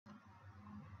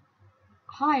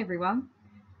Hi everyone,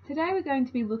 today we're going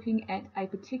to be looking at a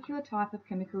particular type of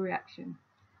chemical reaction,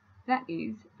 that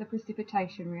is the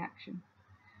precipitation reaction.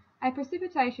 A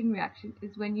precipitation reaction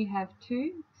is when you have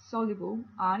two soluble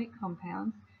ionic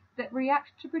compounds that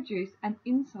react to produce an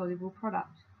insoluble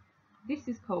product. This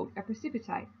is called a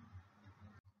precipitate.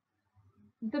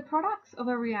 The products of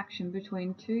a reaction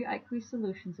between two aqueous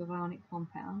solutions of ionic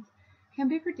compounds can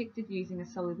be predicted using a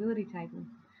solubility table.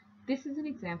 This is an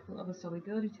example of a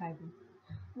solubility table.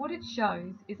 What it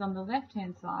shows is on the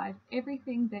left-hand side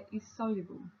everything that is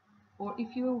soluble, or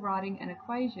if you were writing an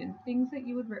equation, things that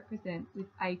you would represent with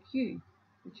AQ,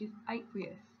 which is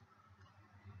aqueous.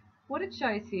 What it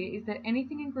shows here is that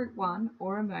anything in group 1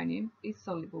 or ammonium is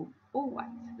soluble always,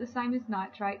 the same as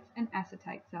nitrates and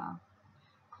acetates are.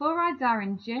 Chlorides are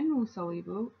in general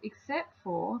soluble except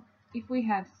for if we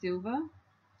have silver,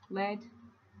 lead,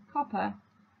 copper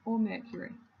or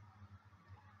mercury.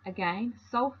 Again,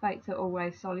 sulfates are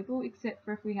always soluble except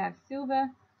for if we have silver,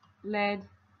 lead,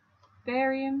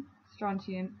 barium,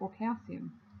 strontium or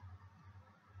calcium.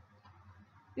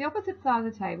 The opposite side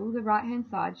of the table, the right-hand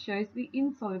side, shows the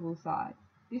insoluble side.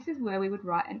 This is where we would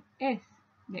write an S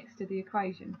next to the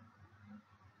equation.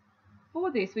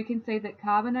 For this, we can see that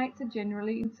carbonates are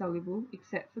generally insoluble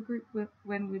except for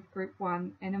when with group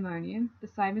 1 and ammonium, the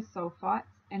same as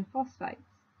sulfites and phosphates.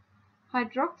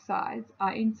 Hydroxides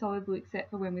are insoluble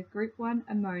except for when with group 1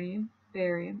 ammonium,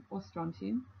 barium or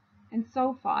strontium, and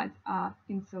sulfides are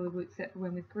insoluble except for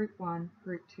when with group 1,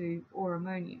 group 2 or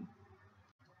ammonium.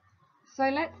 So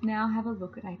let's now have a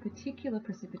look at a particular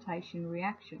precipitation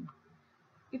reaction.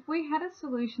 If we had a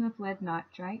solution of lead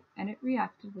nitrate and it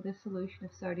reacted with a solution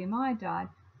of sodium iodide,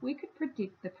 we could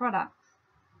predict the products.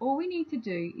 All we need to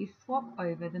do is swap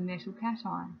over the metal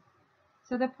cations.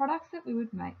 So the products that we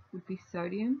would make would be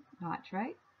sodium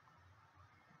nitrate.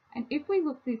 And if we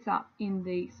look this up in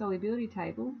the solubility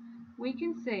table, we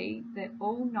can see that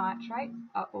all nitrates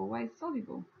are always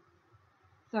soluble.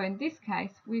 So in this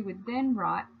case, we would then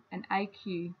write an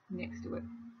AQ next to it.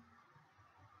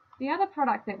 The other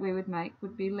product that we would make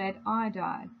would be lead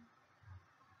iodide.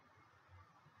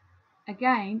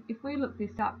 Again, if we look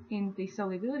this up in the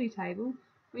solubility table,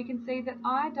 we can see that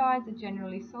iodides are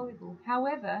generally soluble.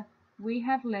 However, we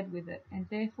have lead with it and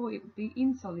therefore it would be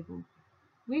insoluble.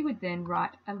 We would then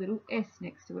write a little S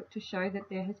next to it to show that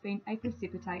there has been a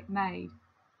precipitate made.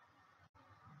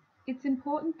 It's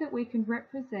important that we can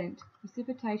represent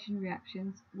precipitation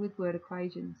reactions with word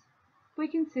equations. If we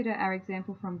consider our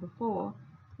example from before,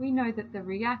 we know that the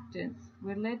reactants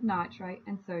were lead nitrate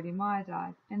and sodium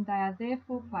iodide, and they are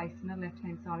therefore placed on the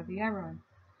left-hand side of the arrow.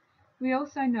 We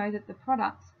also know that the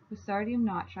products were sodium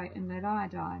nitrate and lead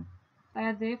iodide. They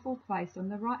are therefore placed on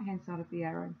the right-hand side of the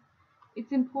arrow.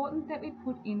 It's important that we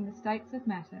put in the states of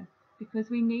matter because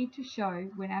we need to show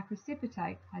when our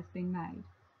precipitate has been made.